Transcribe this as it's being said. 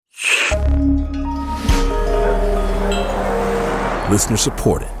Listener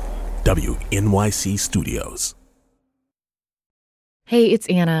supported. WNYC Studios. Hey, it's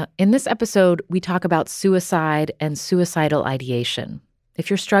Anna. In this episode, we talk about suicide and suicidal ideation. If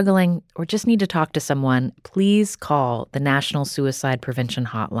you're struggling or just need to talk to someone, please call the National Suicide Prevention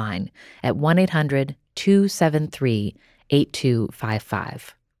Hotline at 1-800-273-8255.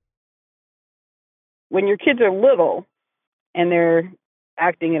 When your kids are little and they're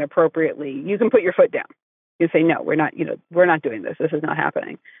acting inappropriately, you can put your foot down. You say, no, we're not doing this. This is not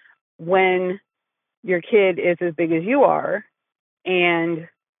happening. When your kid is as big as you are and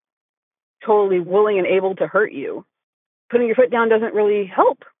totally willing and able to hurt you, putting your foot down doesn't really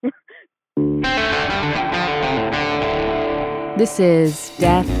help. This is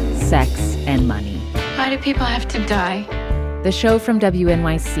Death, Sex, and Money. Why do people have to die? The show from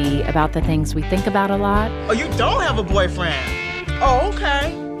WNYC about the things we think about a lot. Oh, you don't have a boyfriend? Oh,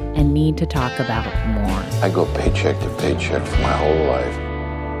 okay. And need to talk about more. I go paycheck to paycheck for my whole life.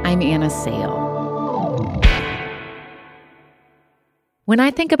 I'm Anna Sale. When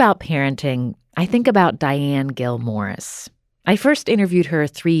I think about parenting, I think about Diane Gill-Morris. I first interviewed her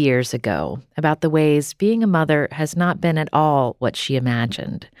 3 years ago about the ways being a mother has not been at all what she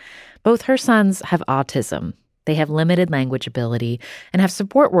imagined. Both her sons have autism. They have limited language ability and have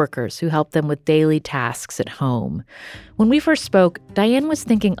support workers who help them with daily tasks at home. When we first spoke, Diane was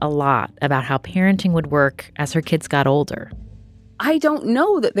thinking a lot about how parenting would work as her kids got older. I don't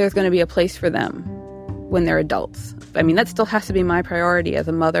know that there's going to be a place for them when they're adults. I mean, that still has to be my priority as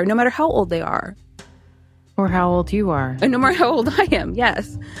a mother, no matter how old they are. Or how old you are. And no matter how old I am,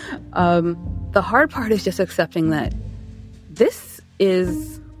 yes. The hard part is just accepting that this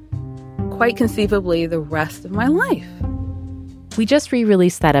is quite conceivably the rest of my life. We just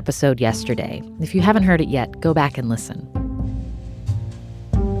re-released that episode yesterday. If you haven't heard it yet, go back and listen.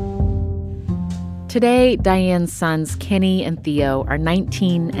 Today, Diane's sons, Kenny and Theo, are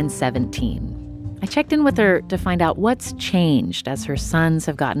 19 and 17. I checked in with her to find out what's changed as her sons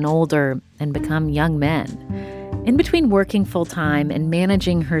have gotten older and become young men. In between working full-time and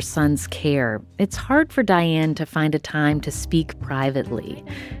managing her son's care, it's hard for Diane to find a time to speak privately.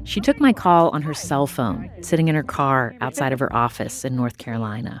 She took my call on her cell phone, sitting in her car outside of her office in North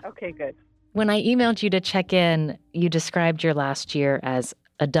Carolina. Okay, good. When I emailed you to check in, you described your last year as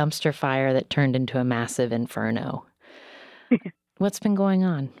a dumpster fire that turned into a massive inferno. What's been going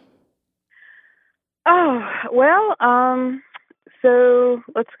on? Oh, well, so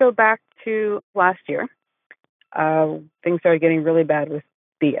let's go back to last year. Things started getting really bad with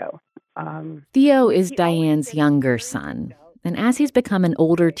Theo. Theo is Diane's younger son. And as he's become an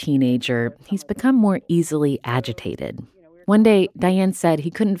older teenager, he's become more easily agitated. One day, Diane said he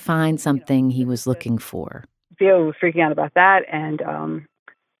couldn't find something he was looking for. Theo was freaking out about that and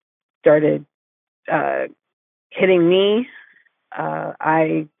started hitting me.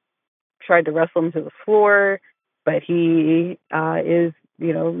 I tried to wrestle him to the floor, but he is,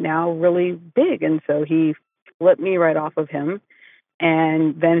 now really big. And so he flipped me right off of him.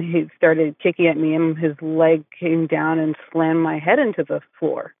 And then he started kicking at me, and his leg came down and slammed my head into the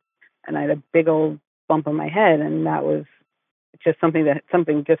floor. And I had a big old bump on my head, and that was just something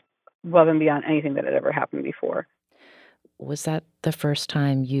just above and beyond anything that had ever happened before. Was that the first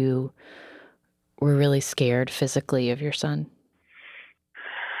time you were really scared physically of your son?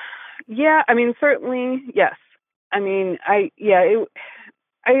 Yeah, I mean, certainly, yes. I mean, I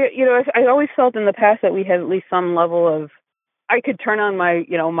always felt in the past that we had at least some level of, I could turn on my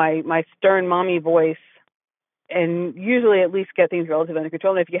stern mommy voice and usually at least get things relatively under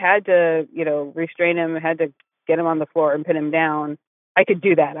control. And if you had to, restrain him, had to get him on the floor and pin him down, I could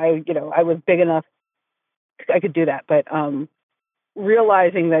do that. I was big enough, I could do that. But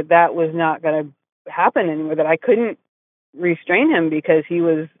realizing that was not going to happen anymore, that I couldn't restrain him because he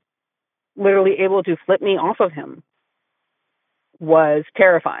was literally able to flip me off of him, was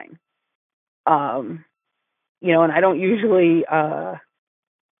terrifying. And I don't usually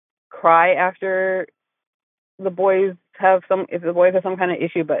cry after if the boys have some kind of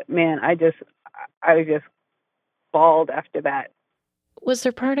issue, but man, I just bawled after that. Was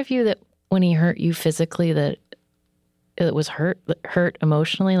there part of you that when he hurt you physically that it was hurt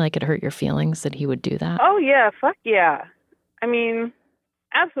emotionally, like it hurt your feelings that he would do that? Oh yeah, fuck yeah. I mean,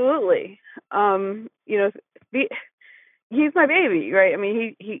 absolutely. He's my baby, right? I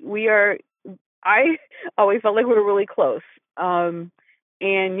mean, I always felt like we were really close. And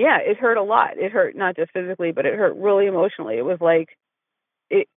yeah, it hurt a lot. It hurt not just physically, but it hurt really emotionally. It was like,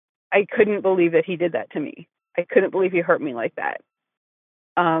 I couldn't believe that he did that to me. I couldn't believe he hurt me like that.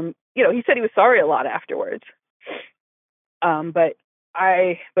 He said he was sorry a lot afterwards. But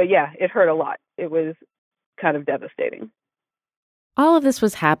yeah, it hurt a lot. It was kind of devastating. All of this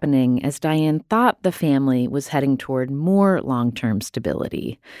was happening as Diane thought the family was heading toward more long-term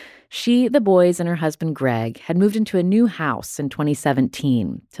stability. She, the boys, and her husband Greg had moved into a new house in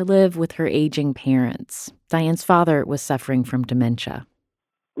 2017 to live with her aging parents. Diane's father was suffering from dementia.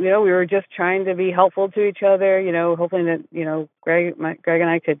 We were just trying to be helpful to each other, hoping that, Greg and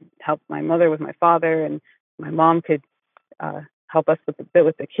I could help my mother with my father, and my mom could help us with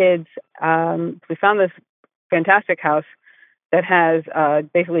the kids. We found this fantastic house that has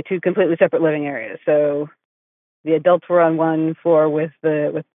basically two completely separate living areas. So the adults were on one floor with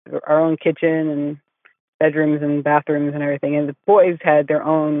our own kitchen and bedrooms and bathrooms and everything, and the boys had their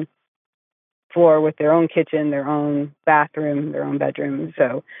own floor with their own kitchen, their own bathroom, their own bedroom.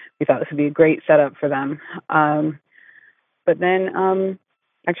 So we thought this would be a great setup for them. But then,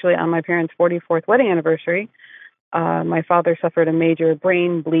 actually, on my parents' 44th wedding anniversary, my father suffered a major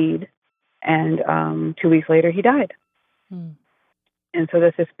brain bleed, and 2 weeks later, he died. And so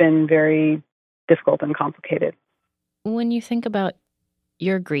this has been very difficult and complicated. When you think about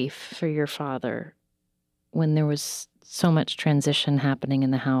your grief for your father, when there was so much transition happening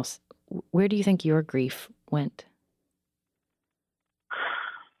in the house, where do you think your grief went?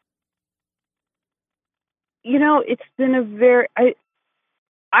 It's been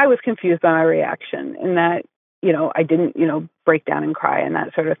I was confused by my reaction in that, I didn't, break down and cry and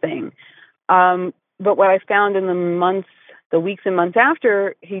that sort of thing. But what I found in the weeks and months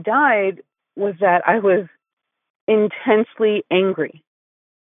after he died was that I was intensely angry.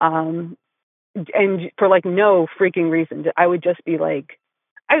 And for no freaking reason. I would just be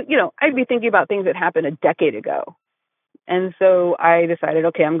I'd be thinking about things that happened a decade ago. And so I decided,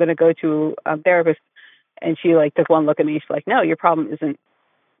 okay, I'm going to go to a therapist. And she took one look at me. She's like, no, your problem isn't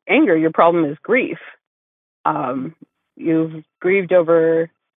anger. Your problem is grief. You've grieved over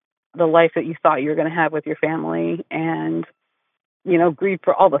the life that you thought you were going to have with your family, and, grieved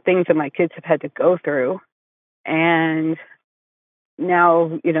for all the things that my kids have had to go through. And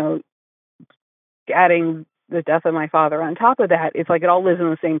now, adding the death of my father on top of that, it's it all lives in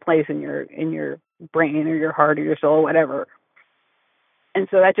the same place in your brain or your heart or your soul, whatever. And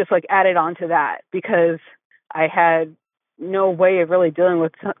so that just added on to that, because I had no way of really dealing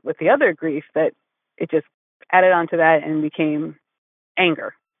with the other grief, that it just added on to that and became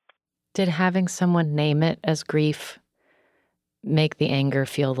anger. Did having someone name it as grief make the anger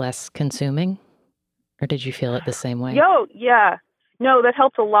feel less consuming? Or did you feel it the same way? Yeah. No, that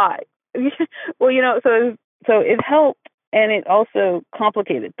helps a lot. Well, so it helped, and it also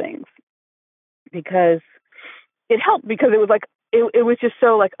complicated things, because it helped because it was it was just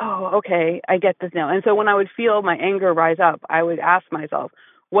so oh, okay, I get this now. And so when I would feel my anger rise up, I would ask myself,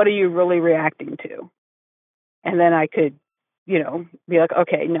 what are you really reacting to? And then I could, be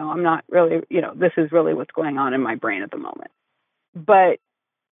okay, no, I'm not really, this is really what's going on in my brain at the moment. But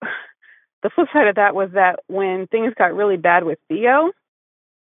the flip side of that was that when things got really bad with Theo,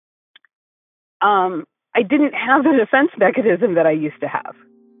 I didn't have the defense mechanism that I used to have.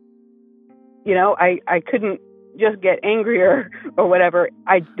 I couldn't just get angrier or whatever.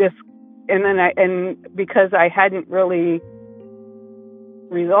 And because I hadn't really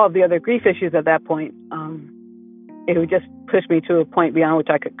resolved the other grief issues at that point, it would just push me to a point beyond which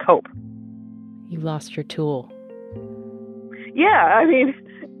I could cope. You lost your tool. Yeah, I mean,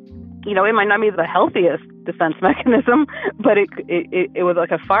 it might not be the healthiest defense mechanism, but it was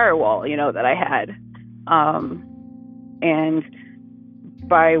like a firewall, that I had. And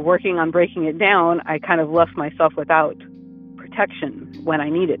by working on breaking it down, I kind of left myself without protection when I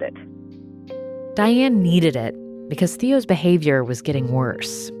needed it. Diane needed it because Theo's behavior was getting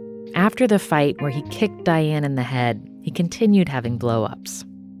worse. After the fight where he kicked Diane in the head, he continued having blow-ups.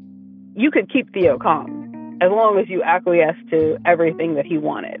 You could keep Theo calm as long as you acquiesced to everything that he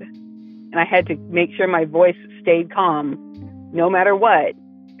wanted. And I had to make sure my voice stayed calm no matter what,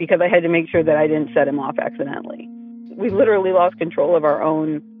 because I had to make sure that I didn't set him off accidentally. We literally lost control of our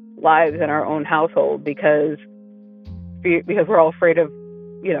own lives and our own household because we're all afraid of,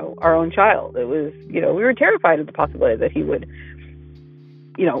 our own child. It was, we were terrified of the possibility that he would,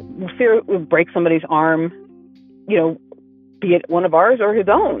 fear it would break somebody's arm, be it one of ours or his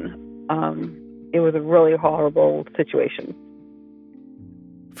own. It was a really horrible situation.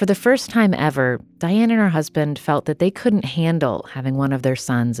 For the first time ever, Diane and her husband felt that they couldn't handle having one of their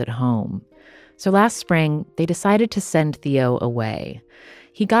sons at home. So last spring, they decided to send Theo away.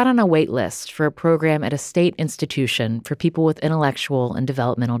 He got on a wait list for a program at a state institution for people with intellectual and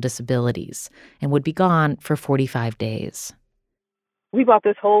developmental disabilities and would be gone for 45 days. We bought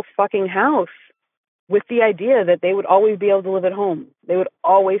this whole fucking house with the idea that they would always be able to live at home. They would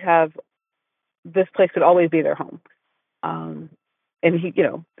always have, this place could always be their home. and he,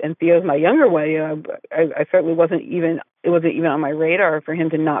 and Theo's my younger one. I certainly wasn't even on my radar for him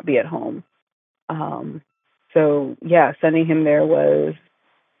to not be at home. So yeah, sending him there was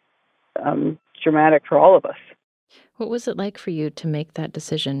traumatic for all of us. What was it like for you to make that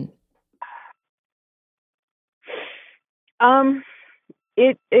decision?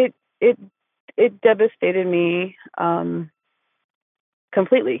 It devastated me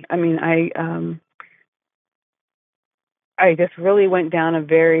completely. I mean, I just really went down a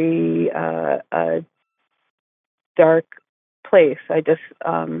very dark place. I just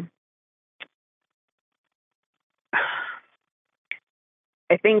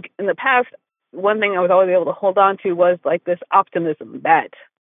I think in the past, one thing I was always able to hold on to was like this optimism that,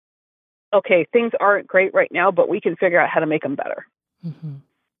 okay, things aren't great right now, but we can figure out how to make them better. Mm-hmm.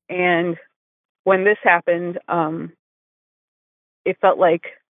 And when this happened, it felt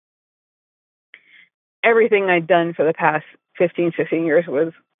like everything I'd done for the past 15 years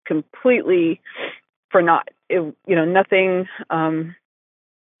was completely for naught. Nothing,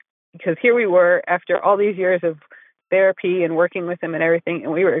 because here we were after all these years of therapy and working with him and everything,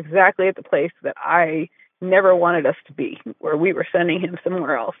 and we were exactly at the place that I never wanted us to be, where we were sending him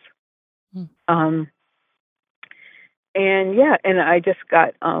somewhere else. And I just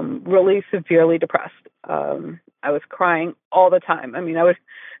got really severely depressed. I was crying all the time. I mean, I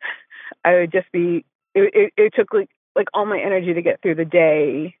would just be. It took like all my energy to get through the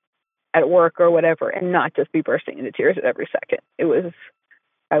day at work or whatever, and not just be bursting into tears at every second. It was.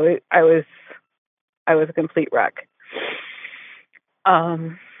 I was a complete wreck.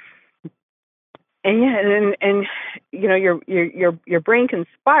 And your brain can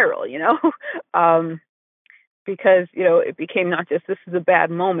spiral, because it became not just this is a bad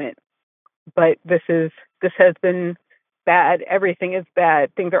moment, but this has been bad. Everything is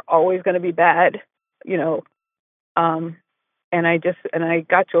bad. Things are always going to be bad, and I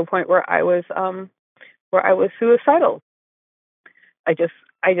got to a point where I was suicidal. I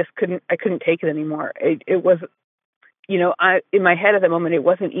couldn't take it anymore. It was, in my head at the moment, it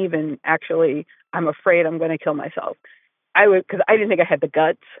wasn't even actually, I'm afraid I'm going to kill myself. Because I didn't think I had the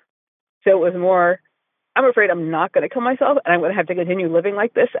guts. So it was more, I'm afraid I'm not going to kill myself and I'm going to have to continue living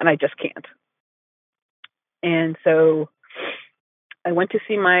like this, and I just can't. And so I went to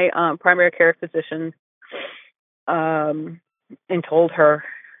see my primary care physician and told her,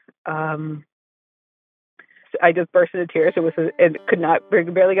 I just burst into tears. It could not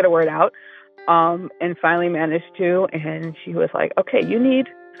barely get a word out, and finally managed to. And she was like, "Okay, you need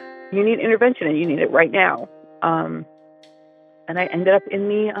intervention, and you need it right now." And I ended up in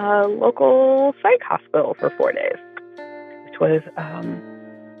the local psych hospital for 4 days, which was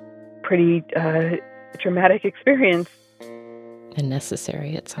pretty traumatic experience. And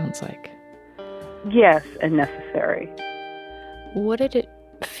necessary, it sounds like. Yes, and necessary. What did it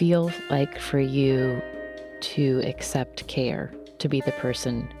feel like for you to accept care, to be the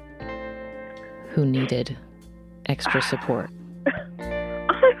person who needed extra support?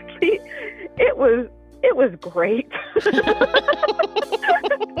 Honestly, it was great.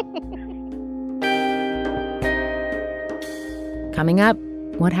 Coming up,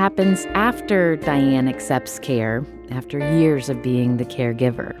 what happens after Diane accepts care, after years of being the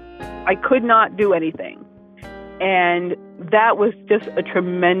caregiver? I could not do anything. And that was just a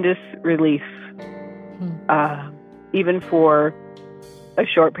tremendous relief, even for a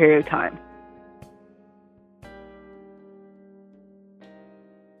short period of time.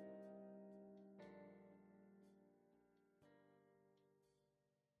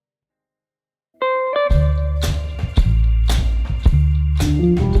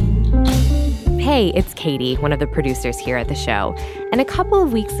 Hey, it's Katie, one of the producers here at the show. And a couple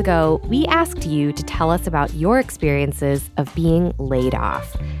of weeks ago, we asked you to tell us about your experiences of being laid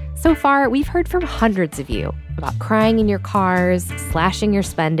off. So far, we've heard from hundreds of you about crying in your cars, slashing your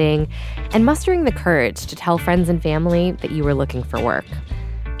spending, and mustering the courage to tell friends and family that you were looking for work.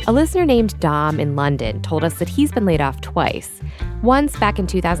 A listener named Dom in London told us that he's been laid off twice, once back in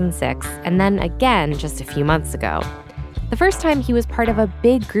 2006, and then again just a few months ago. The first time, he was part of a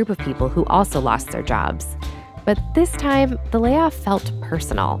big group of people who also lost their jobs. But this time, the layoff felt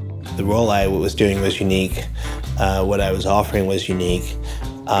personal. The role I was doing was unique. What I was offering was unique.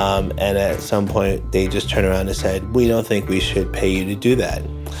 And at some point, they just turned around and said, "We don't think we should pay you to do that."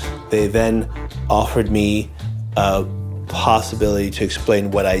 They then offered me a possibility to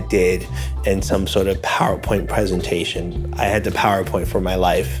explain what I did in some sort of PowerPoint presentation. I had the PowerPoint for my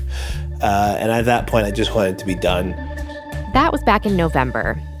life. And at that point, I just wanted it to be done. That was back in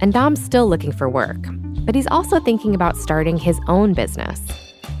November, and Dom's still looking for work. But he's also thinking about starting his own business.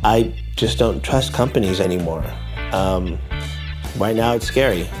 I just don't trust companies anymore. right now it's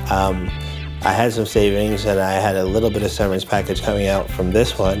scary. I had some savings and I had a little bit of severance package coming out from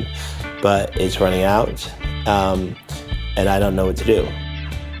this one, but it's running out, and I don't know what to do.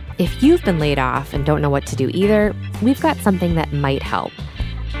 If you've been laid off and don't know what to do either, we've got something that might help.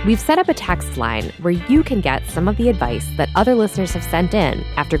 We've set up a text line where you can get some of the advice that other listeners have sent in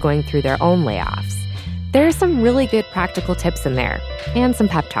after going through their own layoffs. There are some really good practical tips in there, and some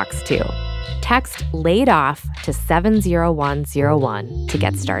pep talks too. Text LAID OFF to 70101 to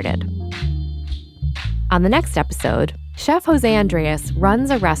get started. On the next episode, Chef Jose Andres runs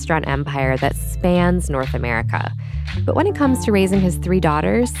a restaurant empire that spans North America. But when it comes to raising his 3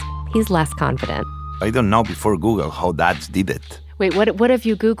 daughters, he's less confident. I don't know before Google how dads did it. Wait, what have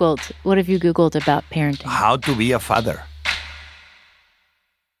you Googled? What have you Googled about parenting? How to be a father.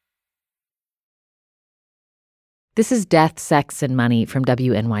 This is Death, Sex, and Money from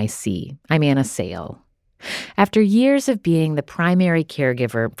WNYC. I'm Anna Sale. After years of being the primary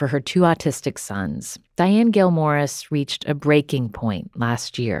caregiver for her 2 autistic sons, Diane Gale-Morris reached a breaking point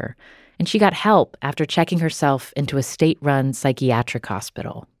last year, and she got help after checking herself into a state-run psychiatric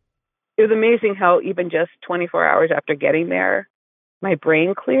hospital. It was amazing how even just 24 hours after getting there, my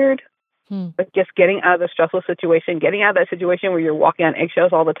brain cleared. But just getting out of the stressful situation, getting out of that situation where you're walking on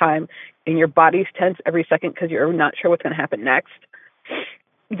eggshells all the time and your body's tense every second because you're not sure what's going to happen next.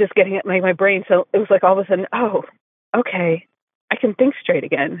 Just getting at my brain. So it was like all of a sudden, oh, okay, I can think straight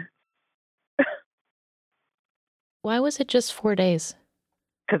again. Why was it just 4 days?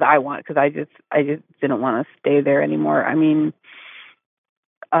 Because I just didn't want to stay there anymore. I mean,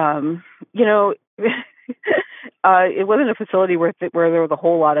 it wasn't a facility where there was a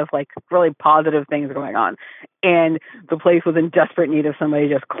whole lot of like really positive things going on, and the place was in desperate need of somebody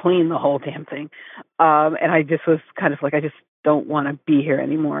to just clean the whole damn thing. And I just was kind of like, I just don't want to be here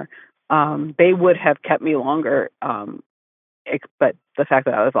anymore. They would have kept me longer, but the fact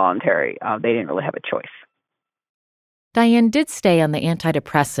that I was voluntary, they didn't really have a choice. Diane did stay on the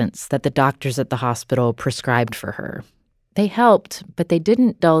antidepressants that the doctors at the hospital prescribed for her. They helped, but they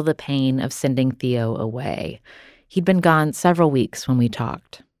didn't dull the pain of sending Theo away. He'd been gone several weeks when we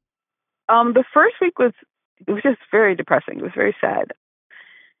talked. The first week was just very depressing. It was very sad.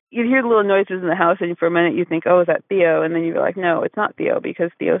 You'd hear the little noises in the house, and for a minute you think, oh, is that Theo? And then you're like, no, it's not Theo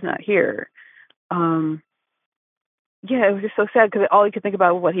because Theo's not here. It was just so sad because all you could think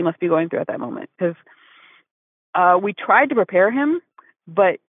about was what he must be going through at that moment. Because we tried to prepare him,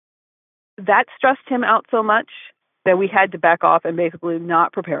 but that stressed him out so much that we had to back off and basically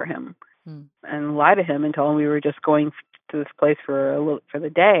not prepare him and lie to him and tell him we were just going to this place for the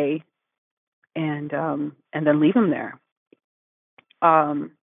day, and then leave him there.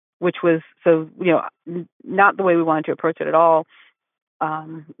 Which was not the way we wanted to approach it at all.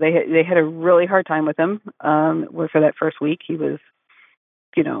 They had a really hard time with him. For that first week, he was,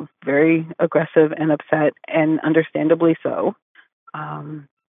 very aggressive and upset, and understandably so.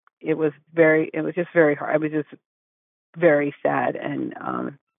 It was just very hard. I was just very sad, and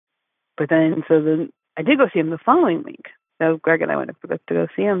but then I did go see him the following week. So Greg and I went to go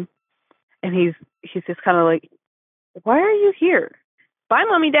see him, and he's just kind of like, "Why are you here? Bye,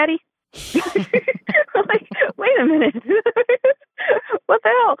 Mommy, Daddy." I'm like, wait a minute, what the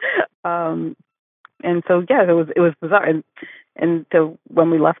hell? And so it was bizarre, and so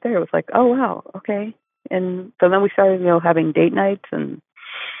when we left there, it was like, oh wow, okay. And so then we started, having date nights and.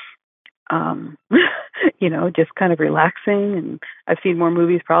 Just kind of relaxing, and I've seen more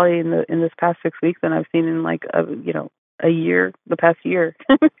movies probably in this past 6 weeks than I've seen in like a year, the past year.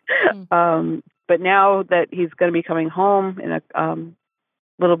 But now that he's going to be coming home in a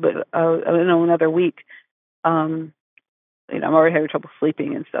little bit, another week, I'm already having trouble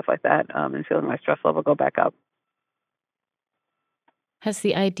sleeping and stuff like that, and feeling my stress level go back up. Has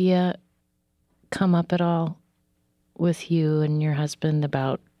the idea come up at all with you and your husband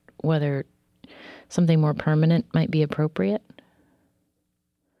about whether something more permanent might be appropriate?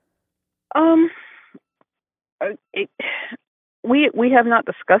 We have not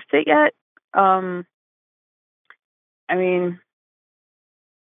discussed it yet. I mean,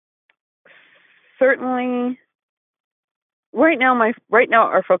 certainly, right now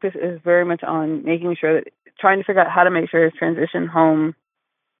our focus is very much on making sure trying to figure out how to make sure his transition home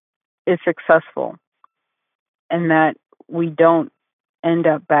is successful, and that we don't end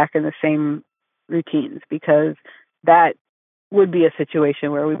up back in the same routines, because that would be a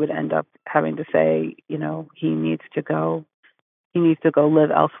situation where we would end up having to say, he needs to go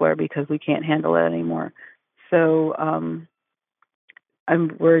live elsewhere because we can't handle it anymore. So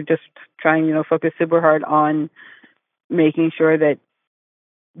we're just trying, focus super hard on making sure that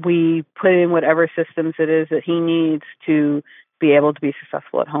we put in whatever systems it is that he needs to be able to be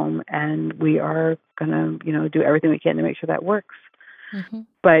successful at home, and we are going to, do everything we can to make sure that works. Mm-hmm.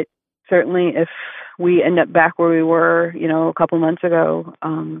 But certainly if we end up back where we were, a couple months ago,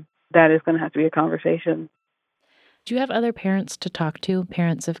 that is going to have to be a conversation. Do you have other parents to talk to,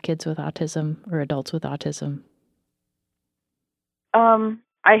 parents of kids with autism or adults with autism?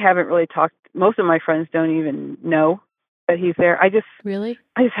 I haven't really talked. Most of my friends don't even know that he's there. I just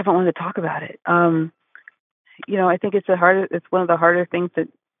haven't wanted to talk about it. I think it's one of the harder things that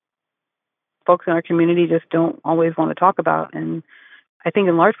folks in our community just don't always want to talk about. And I think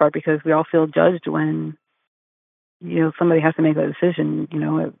in large part because we all feel judged when, somebody has to make that decision.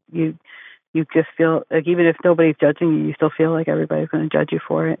 You just feel like even if nobody's judging you, you still feel like everybody's going to judge you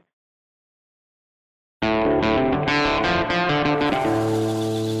for it.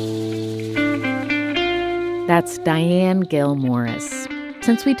 That's Diane Gail Morris.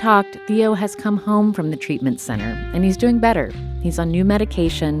 Since we talked, Theo has come home from the treatment center, and he's doing better. He's on new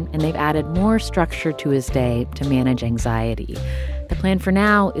medication, and they've added more structure to his day to manage anxiety. The plan for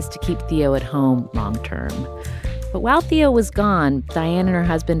now is to keep Theo at home long term. But while Theo was gone, Diane and her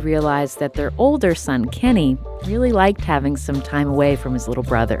husband realized that their older son, Kenny, really liked having some time away from his little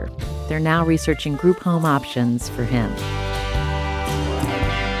brother. They're now researching group home options for him.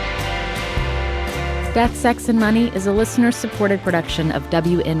 Death, Sex, and Money is a listener-supported production of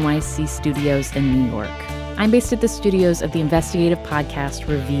WNYC Studios in New York. I'm based at the studios of the investigative podcast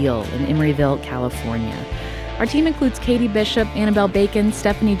Reveal in Emeryville, California. Our team includes Katie Bishop, Annabelle Bacon,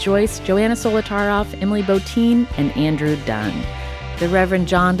 Stephanie Joyce, Joanna Solotaroff, Emily Botine, and Andrew Dunn. The Reverend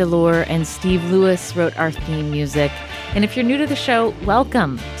John DeLore and Steve Lewis wrote our theme music. And if you're new to the show,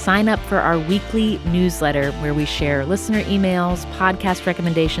 welcome. Sign up for our weekly newsletter where we share listener emails, podcast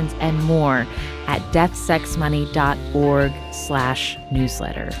recommendations, and more at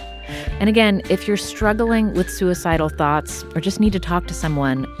deathsexmoney.org/newsletter. And again, if you're struggling with suicidal thoughts or just need to talk to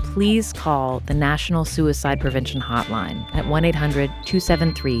someone, please call the National Suicide Prevention Hotline at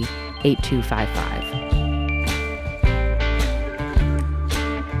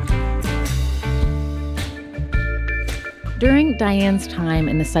 1-800-273-8255. During Diane's time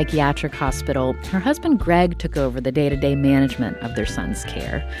in the psychiatric hospital, her husband Greg took over the day-to-day management of their son's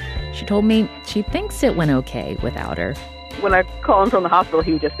care. She told me she thinks it went okay without her. When I call him from the hospital,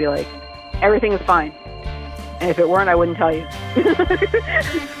 he would just be like, everything is fine. And if it weren't, I wouldn't tell you.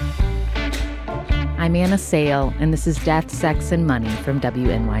 I'm Anna Sale, and this is Death, Sex, and Money from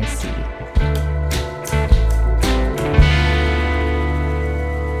WNYC.